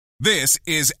This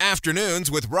is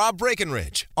Afternoons with Rob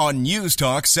Breckenridge on News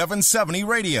Talk 770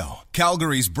 Radio,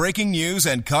 Calgary's breaking news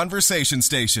and conversation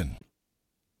station.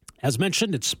 As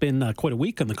mentioned, it's been quite a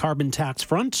week on the carbon tax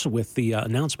front with the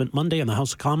announcement Monday in the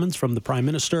House of Commons from the Prime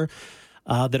Minister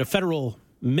that a federal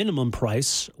minimum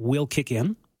price will kick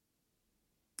in.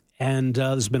 And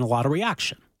there's been a lot of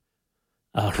reaction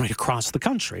right across the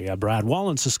country. Brad Wall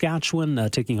in Saskatchewan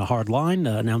taking a hard line,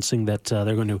 announcing that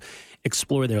they're going to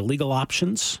explore their legal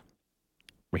options.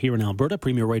 We're here in Alberta.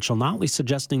 Premier Rachel Notley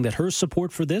suggesting that her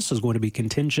support for this is going to be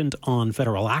contingent on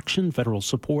federal action, federal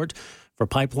support for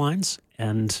pipelines,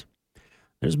 and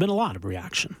there's been a lot of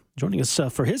reaction. Joining us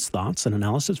for his thoughts and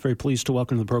analysis, very pleased to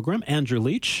welcome to the program, Andrew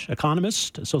Leach,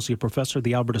 economist, associate professor at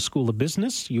the Alberta School of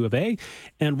Business, U of A,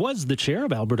 and was the chair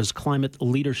of Alberta's Climate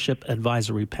Leadership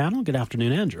Advisory Panel. Good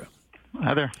afternoon, Andrew.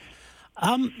 Hi there.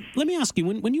 Let me ask you,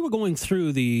 when you were going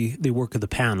through the work of the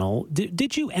panel,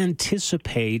 did you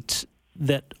anticipate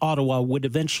that Ottawa would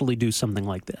eventually do something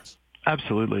like this?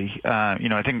 Absolutely.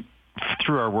 I think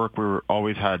through our work, we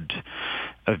always had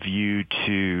a view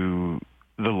to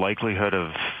the likelihood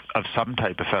of some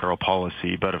type of federal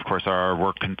policy, but of course our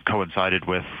work coincided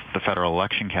with the federal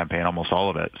election campaign, almost all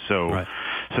of it. So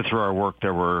through our work,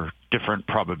 there were different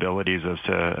probabilities as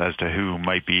to who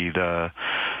might be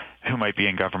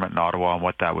in government in Ottawa and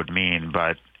what that would mean,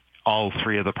 but all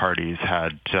three of the parties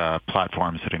had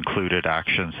platforms that included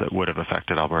actions that would have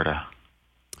affected Alberta.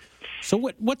 So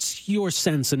what's your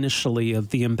sense initially of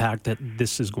the impact that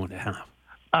this is going to have?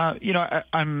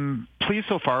 I'm pleased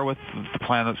so far with the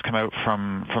plan that's come out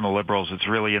from the Liberals. It's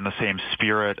really in the same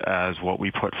spirit as what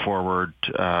we put forward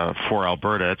for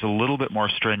Alberta. It's a little bit more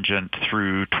stringent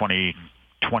through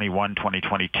 2021,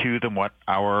 2022 than what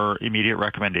our immediate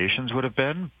recommendations would have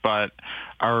been, but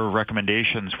our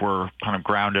recommendations were kind of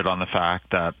grounded on the fact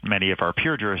that many of our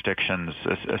peer jurisdictions,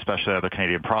 especially other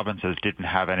Canadian provinces, didn't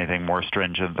have anything more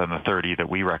stringent than the 30 that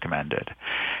we recommended.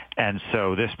 And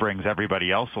so this brings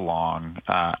everybody else along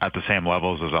at the same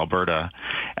levels as Alberta.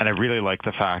 And I really like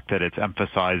the fact that it's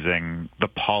emphasizing the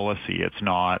policy. It's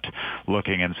not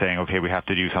looking and saying, okay, we have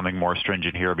to do something more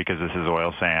stringent here because this is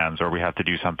oil sands, or we have to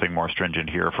do something more stringent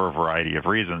here for a variety of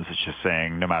reasons. It's just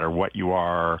saying no matter what you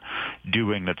are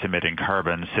doing that's emitting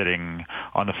carbon, sitting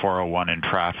on the 401 in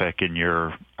traffic in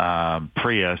your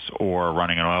Prius or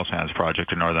running an oil sands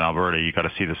project in Northern Alberta, you got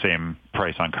to see the same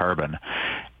price on carbon.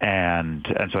 And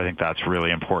so I think that's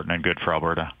really important and good for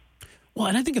Alberta. Well,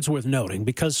 and I think it's worth noting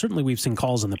because certainly we've seen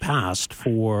calls in the past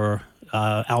for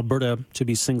Alberta to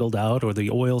be singled out or the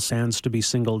oil sands to be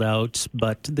singled out,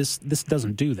 but this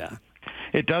doesn't do that.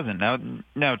 It doesn't.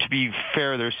 Now, to be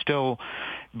fair, there's still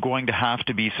going to have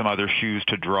to be some other shoes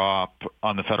to drop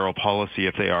on the federal policy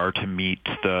if they are to meet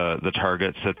the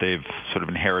targets that they've sort of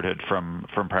inherited from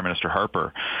Prime Minister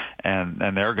Harper and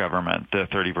their government, the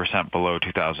 30% below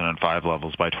 2005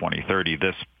 levels by 2030.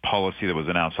 This policy that was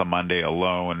announced on Monday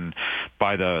alone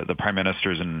by the Prime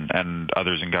Minister's and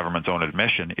others in government's own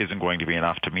admission isn't going to be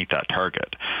enough to meet that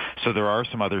target. So there are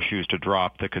some other shoes to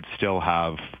drop that could still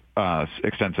have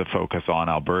extensive focus on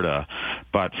Alberta,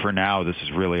 but for now, this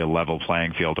is really a level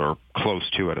playing field or close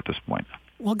to it at this point.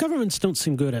 Well, governments don't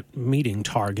seem good at meeting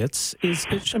targets. Is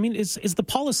the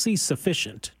policy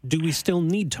sufficient? Do we still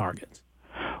need targets?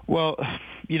 Well,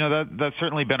 that's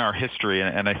certainly been our history,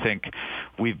 and I think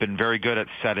we've been very good at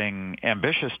setting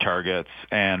ambitious targets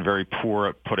and very poor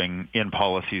at putting in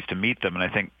policies to meet them. And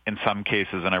I think in some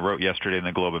cases, and I wrote yesterday in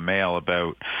the Globe and Mail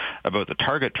about the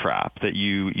target trap, that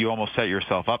you almost set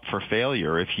yourself up for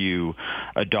failure if you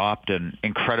adopt an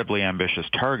incredibly ambitious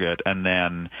target and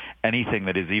then anything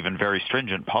that is even very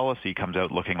stringent policy comes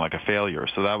out looking like a failure.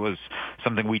 So that was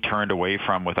something we turned away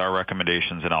from with our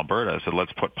recommendations in Alberta. So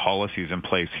let's put policies in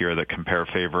place here that compare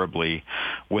favorably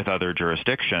with other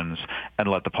jurisdictions and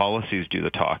let the policies do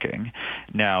the talking.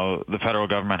 Now, the federal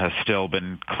government has still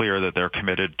been clear that they're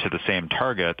committed to the same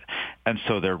target, and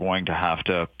so they're going to have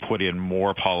to put in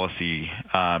more policy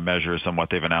measures than what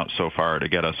they've announced so far to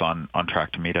get us on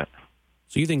track to meet it.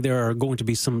 So you think there are going to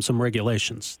be some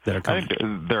regulations that are coming? I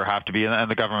think there have to be, and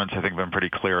the government's, I think, been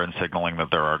pretty clear in signaling that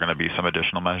there are going to be some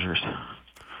additional measures.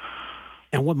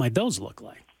 And what might those look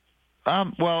like?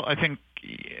 Well, I think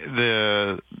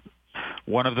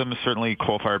one of them is certainly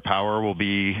coal-fired power will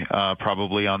be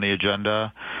probably on the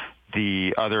agenda.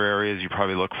 The other areas you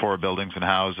probably look for: buildings and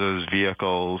houses,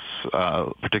 vehicles,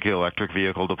 particularly electric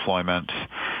vehicle deployment,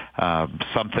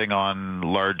 something on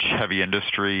large heavy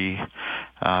industry,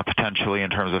 potentially in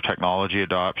terms of technology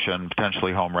adoption,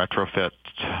 potentially home retrofit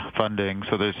funding.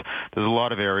 So there's a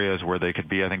lot of areas where they could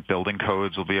be. I think building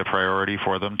codes will be a priority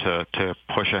for them to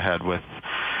push ahead with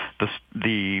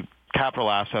the capital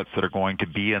assets that are going to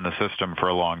be in the system for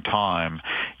a long time,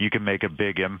 you can make a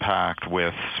big impact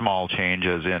with small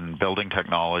changes in building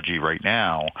technology right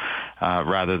now,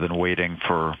 rather than waiting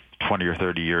for 20 or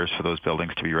 30 years for those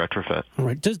buildings to be retrofit. All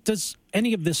right. Does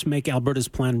any of this make Alberta's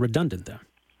plan redundant then?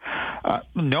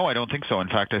 No, I don't think so. In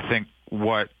fact, I think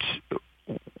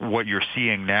what you're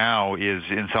seeing now is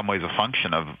in some ways a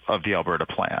function of the Alberta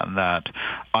plan, that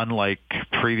unlike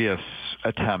previous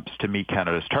attempts to meet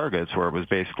Canada's targets, where it was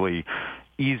basically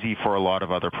easy for a lot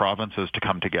of other provinces to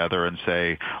come together and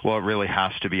say, well, it really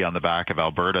has to be on the back of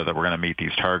Alberta that we're going to meet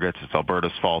these targets. It's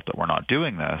Alberta's fault that we're not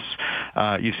doing this.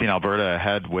 You've seen Alberta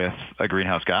ahead with a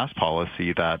greenhouse gas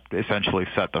policy that essentially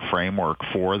set the framework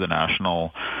for the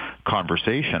national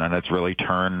conversation, and it's really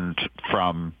turned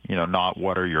from, not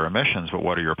what are your emissions, but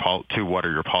what are your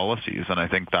policies. And I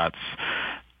think that's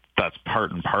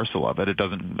part and parcel of it. It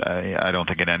doesn't, I don't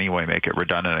think in any way make it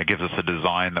redundant. It gives us a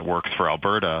design that works for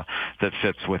Alberta that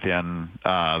fits within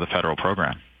the federal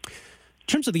program. In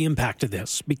terms of the impact of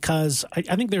this, because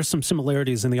I think there's some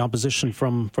similarities in the opposition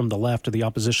from the left or the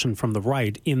opposition from the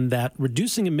right, in that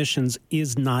reducing emissions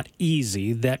is not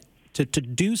easy, that to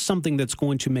do something that's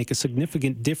going to make a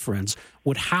significant difference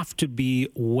would have to be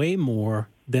way more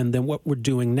than what we're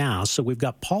doing now. So we've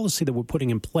got policy that we're putting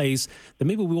in place that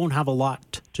maybe we won't have a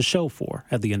lot to show for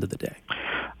at the end of the day.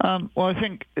 Well, I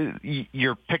think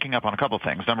you're picking up on a couple of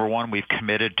things. Number one, we've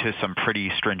committed to some pretty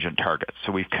stringent targets.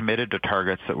 So we've committed to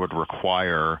targets that would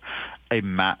require a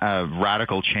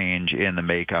radical change in the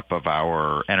makeup of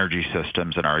our energy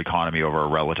systems and our economy over a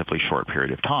relatively short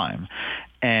period of time.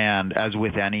 And as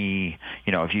with any,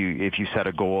 if you set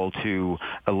a goal to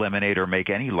eliminate or make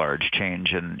any large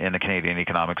change in the Canadian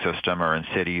economic system or in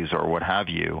cities or what have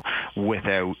you,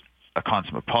 without a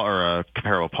consummate or a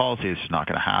comparable policy, it's just not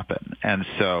going to happen. And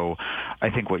so I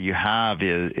think what you have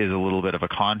is a little bit of a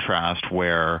contrast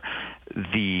where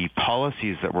the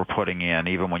policies that we're putting in,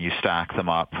 even when you stack them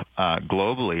up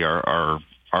globally,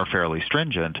 are fairly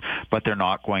stringent, but they're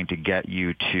not going to get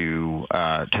you to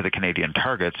the Canadian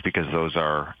targets, because those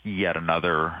are yet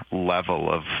another level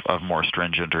of more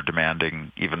stringent or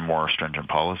demanding even more stringent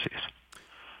policies.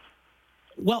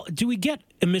 Well, do we get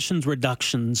emissions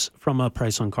reductions from a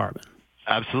price on carbon?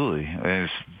 Absolutely. It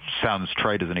sounds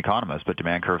trite as an economist, but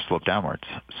demand curves slope downwards.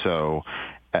 So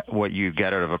what you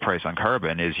get out of a price on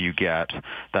carbon is you get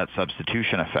that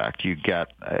substitution effect. You get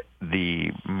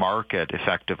the market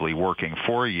effectively working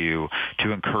for you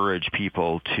to encourage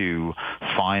people to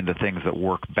find the things that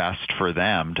work best for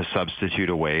them to substitute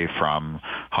away from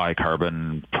high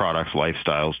carbon products,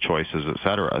 lifestyles, choices, et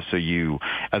cetera. So you,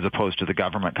 as opposed to the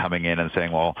government coming in and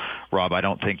saying, well, Rob, I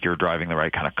don't think you're driving the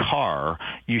right kind of car,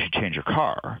 you should change your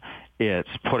car. It's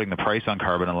putting the price on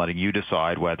carbon and letting you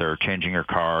decide whether changing your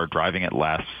car, driving it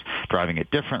less, driving it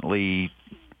differently,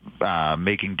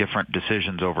 making different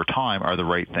decisions over time are the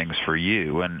right things for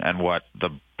you. And what the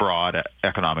broad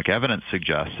economic evidence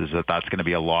suggests is that that's going to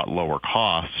be a lot lower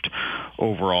cost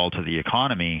overall to the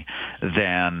economy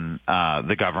than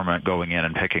the government going in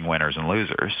and picking winners and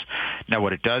losers. Now,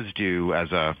 what it does do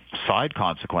as a side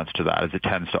consequence to that is it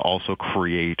tends to also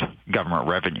create government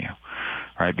revenue,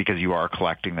 right? Because you are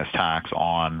collecting this tax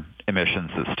on emissions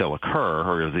that still occur,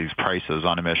 or these prices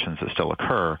on emissions that still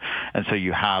occur. And so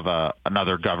you have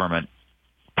another government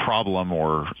problem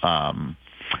or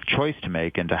choice to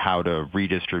make into how to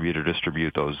redistribute or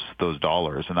distribute those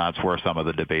dollars. And that's where some of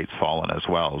the debate's fallen as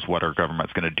well, is what are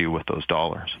governments going to do with those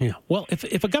dollars? Yeah. Well,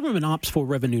 if a government opts for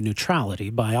revenue neutrality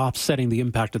by offsetting the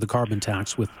impact of the carbon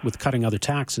tax with cutting other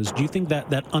taxes, do you think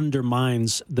that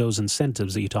undermines those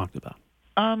incentives that you talked about?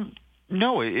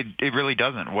 No, it really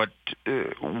doesn't. What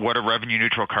a revenue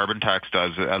neutral carbon tax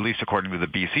does, at least according to the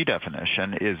BC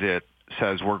definition, is it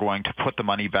says we're going to put the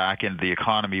money back into the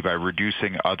economy by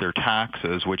reducing other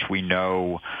taxes, which we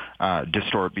know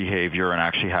distort behavior and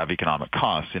actually have economic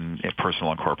costs in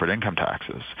personal and corporate income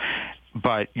taxes.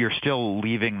 But you're still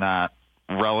leaving that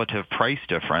relative price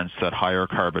difference, that higher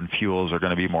carbon fuels are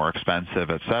going to be more expensive,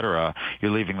 et cetera.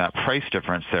 You're leaving that price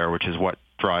difference there, which is what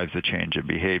drives the change in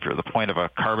behavior. The point of a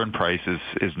carbon price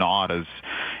is not, as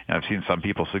I've seen some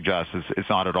people suggest, it's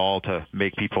not at all to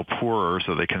make people poorer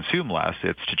so they consume less.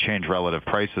 It's to change relative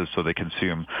prices so they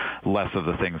consume less of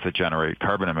the things that generate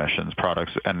carbon emissions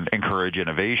products and encourage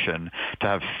innovation to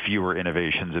have fewer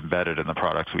innovations embedded in the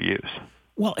products we use.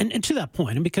 Well, and to that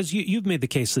point, and because you've made the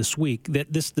case this week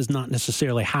that this does not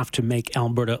necessarily have to make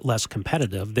Alberta less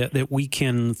competitive, that we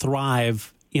can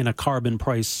thrive in a carbon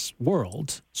price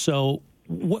world. So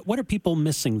what are people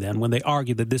missing then when they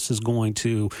argue that this is going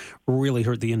to really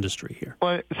hurt the industry here?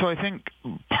 Well, so I think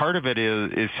part of it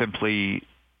is simply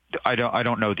I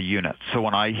don't know the units. So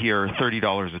when I hear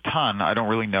 $30 a ton, I don't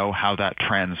really know how that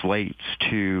translates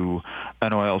to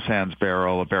an oil sands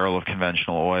barrel, a barrel of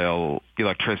conventional oil,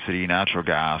 electricity, natural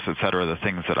gas, et cetera, the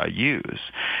things that I use.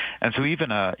 And so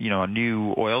even a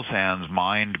new oil sands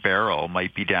mined barrel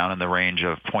might be down in the range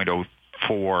of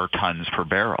 0.04 tons per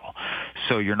barrel.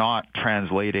 So you're not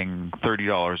translating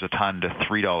 $30 a ton to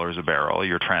 $3 a barrel.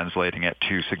 You're translating it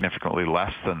to significantly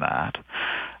less than that.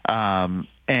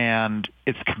 And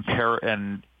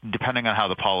and depending on how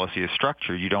the policy is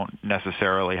structured, you don't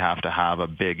necessarily have to have a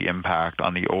big impact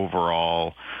on the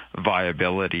overall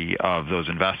viability of those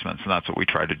investments. And that's what we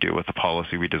try to do with the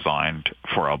policy we designed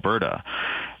for Alberta.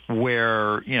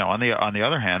 Where, on the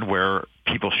other hand, where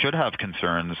people should have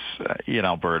concerns in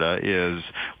Alberta is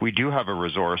we do have a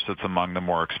resource that's among the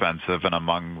more expensive and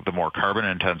among the more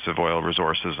carbon-intensive oil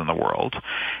resources in the world.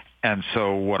 And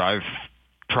so what I've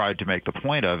tried to make the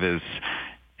point of is,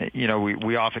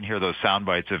 we often hear those sound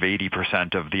bites of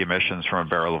 80% of the emissions from a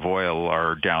barrel of oil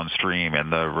are downstream in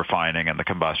the refining and the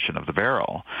combustion of the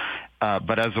barrel.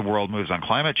 But as the world moves on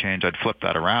climate change, I'd flip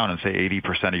that around and say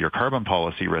 80% of your carbon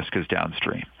policy risk is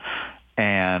downstream.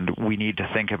 And we need to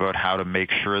think about how to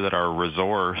make sure that our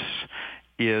resource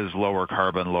is lower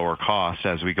carbon, lower cost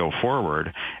as we go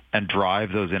forward, and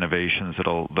drive those innovations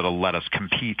that'll let us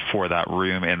compete for that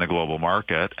room in the global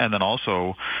market, and then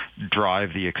also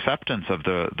drive the acceptance of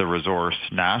the resource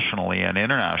nationally and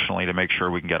internationally to make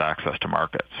sure we can get access to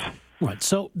markets. Right.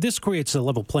 So this creates a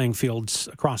level playing fields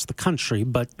across the country,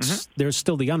 but there's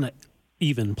still the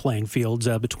uneven playing fields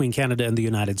between Canada and the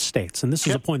United States. And this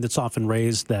is a point that's often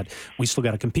raised, that we still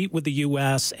got to compete with the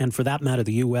U.S., and for that matter,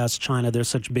 the U.S., China, they're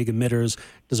such big emitters.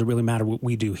 Does it really matter what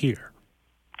we do here?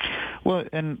 Well,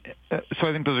 and so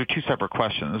I think those are two separate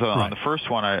questions. On the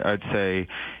first one, I'd say,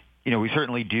 we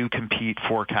certainly do compete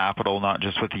for capital, not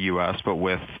just with the U.S., but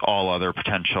with all other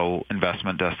potential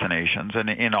investment destinations. And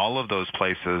in all of those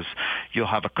places, you'll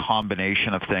have a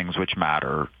combination of things which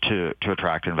matter to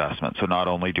attract investment. So not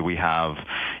only do we have,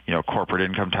 corporate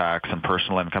income tax and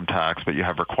personal income tax, but you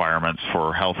have requirements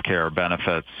for healthcare,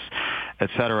 benefits,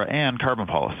 et cetera, and carbon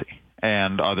policy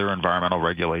and other environmental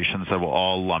regulations that will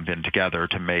all lump in together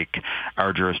to make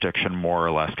our jurisdiction more or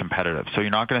less competitive. So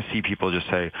you're not going to see people just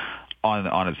say,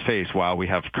 on its face, wow, we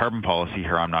have carbon policy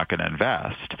here, I'm not going to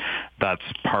invest. That's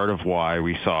part of why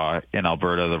we saw in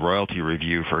Alberta the royalty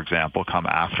review, for example, come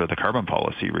after the carbon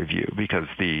policy review, because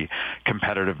the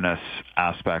competitiveness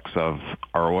aspects of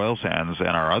our oil sands and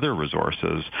our other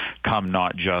resources come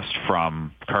not just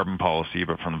from carbon policy,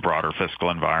 but from the broader fiscal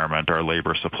environment, our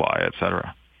labor supply, et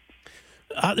cetera.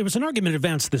 There was an argument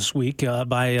advanced this week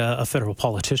by a federal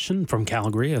politician from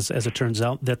Calgary, as it turns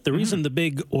out, that the reason the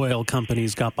big oil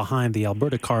companies got behind the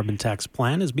Alberta carbon tax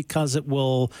plan is because it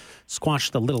will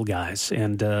squash the little guys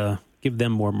and give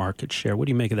them more market share. What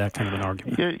do you make of that kind of an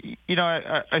argument?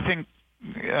 Yeah, I think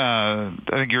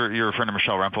you're referring to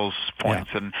Michelle Rempel's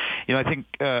points, and I think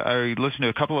I listened to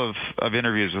a couple of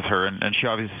interviews with her, and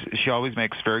she always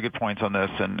makes very good points on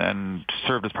this, and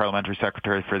served as parliamentary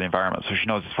secretary for the environment, so she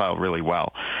knows this file really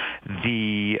well.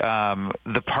 The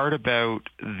part about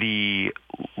the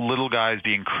little guys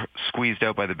being squeezed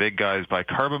out by the big guys by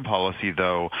carbon policy,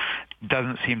 though,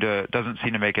 doesn't seem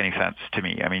to make any sense to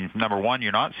me. I mean, number one,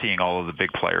 you're not seeing all of the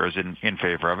big players in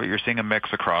favor of it. You're seeing a mix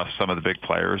across some of the big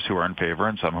players who are in favor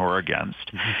and some who are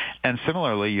against. And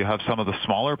similarly, you have some of the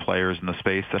smaller players in the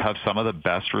space that have some of the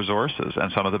best resources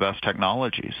and some of the best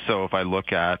technologies. So if I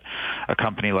look at a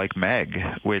company like MEG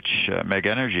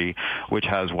Energy, which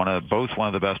has both one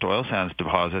of the best oil sands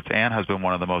deposits and has been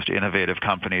one of the most innovative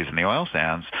companies in the oil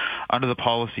sands, under the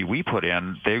policy we put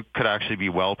in, they could actually be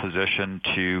well positioned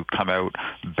to come out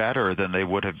better than they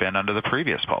would have been under the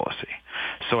previous policy.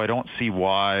 So I don't see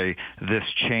why this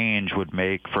change would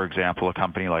make, for example, a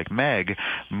company like MEG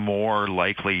more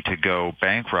likely to go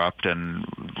bankrupt and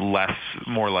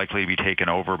more likely to be taken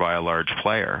over by a large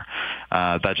player.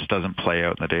 That just doesn't play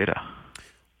out in the data.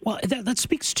 Well, that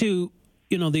speaks to,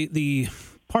 the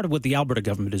part of what the Alberta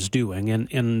government is doing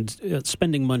and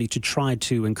spending money to try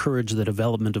to encourage the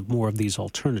development of more of these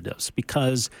alternatives.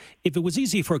 Because if it was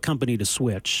easy for a company to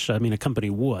switch, a company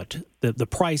would. The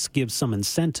price gives some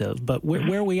incentive, but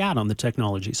where are we at on the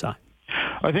technology side?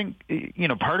 I think,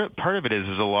 part of it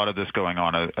is a lot of this going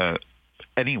on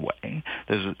anyway,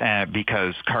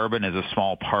 because carbon is a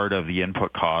small part of the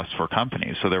input costs for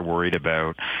companies. So they're worried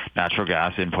about natural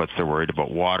gas inputs, they're worried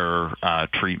about water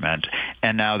treatment,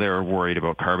 and now they're worried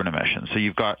about carbon emissions. So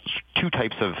you've got two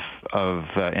types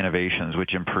innovations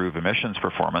which improve emissions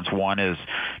performance. One is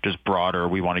just broader.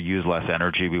 We want to use less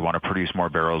energy. We want to produce more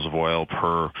barrels of oil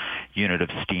per unit of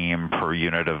steam, per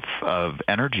unit of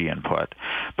energy input.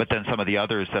 But then some of the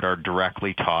others that are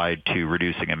directly tied to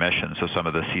reducing emissions, so some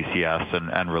of the CCS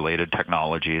and related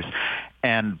technologies.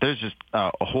 And there's just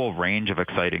a whole range of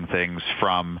exciting things,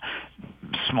 from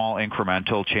small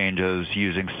incremental changes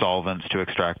using solvents to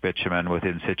extract bitumen with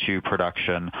in situ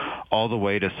production, all the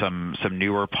way to some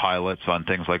newer pilots on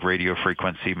things like radio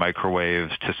frequency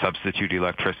microwaves to substitute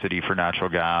electricity for natural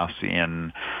gas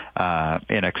in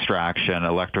extraction,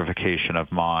 electrification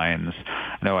of mines.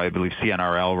 I believe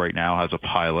CNRL right now has a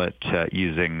pilot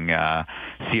using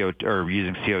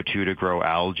CO2 to grow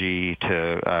algae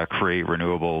to create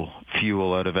renewable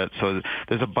fuel out of it. So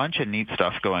there's a bunch of neat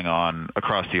stuff going on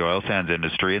across the oil sands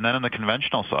industry. And then on the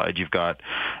conventional side, you've got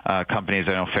companies,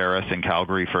 I know Ferris in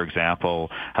Calgary, for example,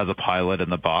 has a pilot in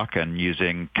the Bakken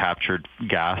using captured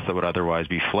gas that would otherwise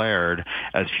be flared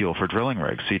as fuel for drilling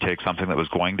rigs. So you take something that was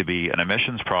going to be an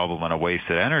emissions problem and a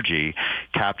wasted energy,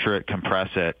 capture it, compress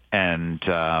it, and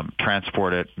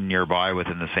transport it nearby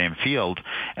within the same field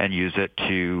and use it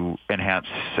to enhance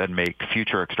and make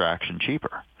future extraction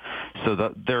cheaper.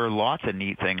 So there are lots of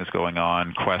neat things going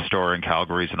on. Questor in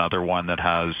Calgary is another one that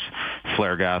has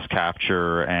flare gas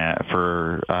capture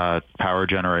for power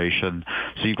generation.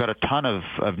 So you've got a ton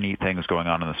of neat things going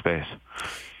on in the space.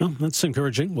 Well, that's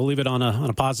encouraging. We'll leave it on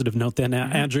a positive note then.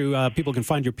 Andrew, people can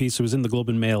find your piece. It was in the Globe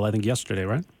and Mail, I think, yesterday,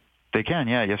 right? They can,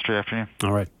 yeah, yesterday afternoon.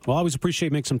 All right. Well, I always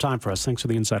appreciate making some time for us. Thanks for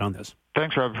the insight on this.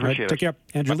 Thanks, Rob. Appreciate it. Take care.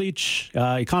 Andrew Leach,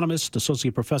 economist,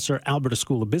 associate professor, Alberta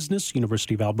School of Business,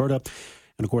 University of Alberta,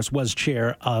 and, of course, was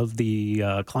chair of the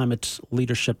Climate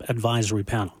Leadership Advisory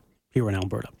Panel here in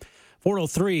Alberta.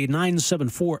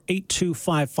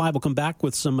 403-974-8255. We'll come back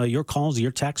with some of your calls,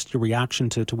 your text, your reaction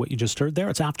to what you just heard there.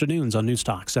 It's Afternoons on News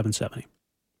Talk 770.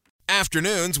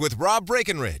 Afternoons with Rob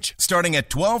Breckenridge, starting at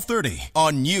 12:30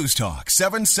 on News Talk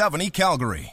 770 Calgary.